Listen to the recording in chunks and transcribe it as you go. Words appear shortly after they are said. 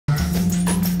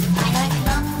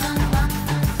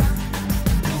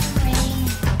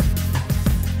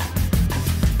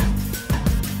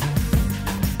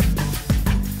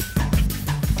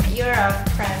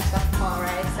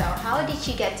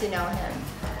did you get to know him?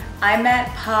 I met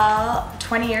Paul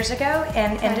 20 years ago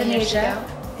in Indonesia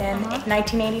in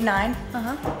 1989.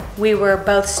 We were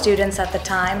both students at the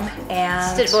time,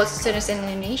 and Both students in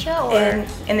Indonesia or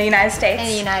in the United States. In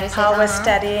the United States. Paul was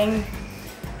studying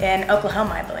in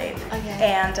Oklahoma, I believe, Okay.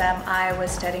 and I was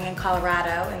studying in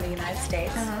Colorado in the United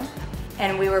States.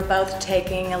 And we were both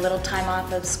taking a little time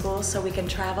off of school so we can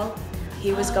travel.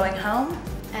 He was going home.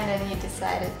 And then you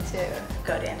decided to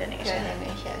Go to Indonesia.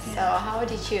 So how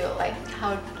did you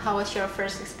how was your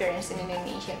first experience in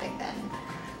Indonesia back then?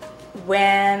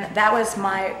 When that was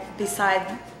my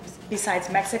besides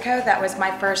Mexico, that was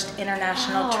my first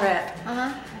international trip.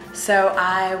 So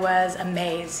I was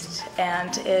amazed,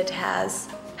 and it has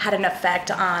had an effect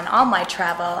on all my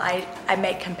travel. I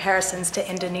make comparisons to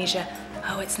Indonesia.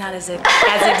 Oh, it's not as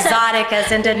exotic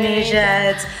as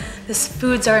Indonesia. The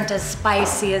foods aren't as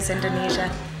spicy as Indonesia.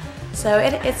 So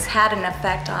it's had an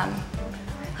effect on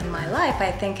my life.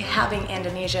 I think having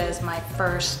Indonesia as my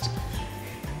first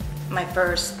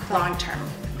long-term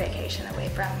vacation away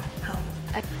from home.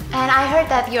 And I heard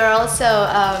that you're also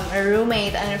a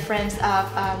roommate and friends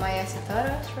of Maya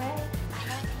Soetoro, right?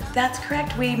 That's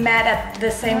correct. We met at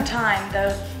the same time.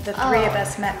 The three of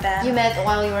us met then. You met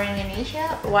while you were in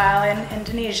Indonesia? While in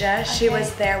Indonesia, she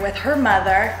was there with her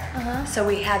mother, so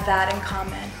we had that in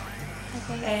common.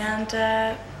 And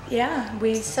yeah,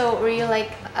 So were you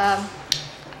like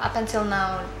up until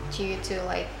now, do you two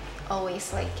like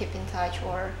always like keep in touch,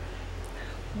 or?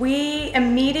 We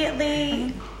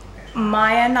immediately,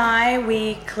 Maya and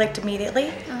we clicked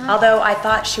immediately. Although I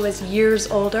thought she was years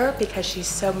older because she's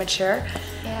so mature.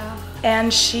 Yeah.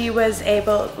 And she was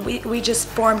able, we just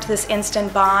formed this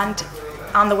instant bond.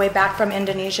 On the way back from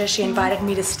Indonesia, she invited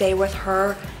me to stay with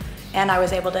her, and I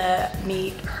was able to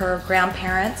meet her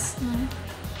grandparents.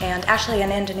 And actually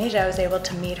in Indonesia, I was able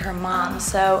to meet her mom.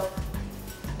 So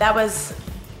that was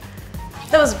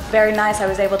very nice. I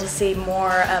was able to see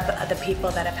more of the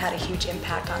people that have had a huge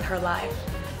impact on her life.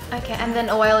 Okay, and then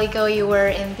a while ago you were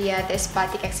in this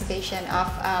Batik exhibition of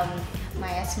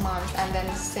Maya's moms, and then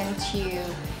since you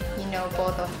know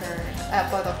both of them,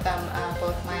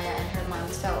 both Maya and her mom,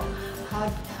 so how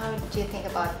do you think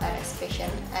about that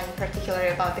exhibition, and particularly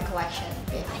about the collection?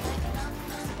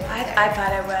 I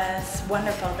thought it was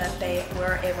wonderful that they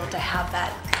were able to have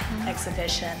that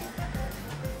exhibition.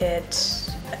 It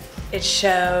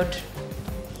showed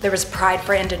there was pride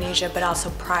for Indonesia, but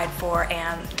also pride for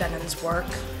Anne Dunnan's work.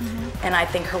 And I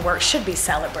think her work should be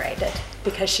celebrated,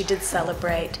 because she did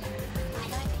celebrate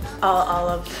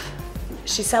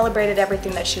she celebrated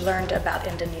everything that she learned about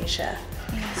Indonesia.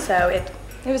 So it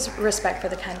was respect for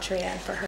the country and for her.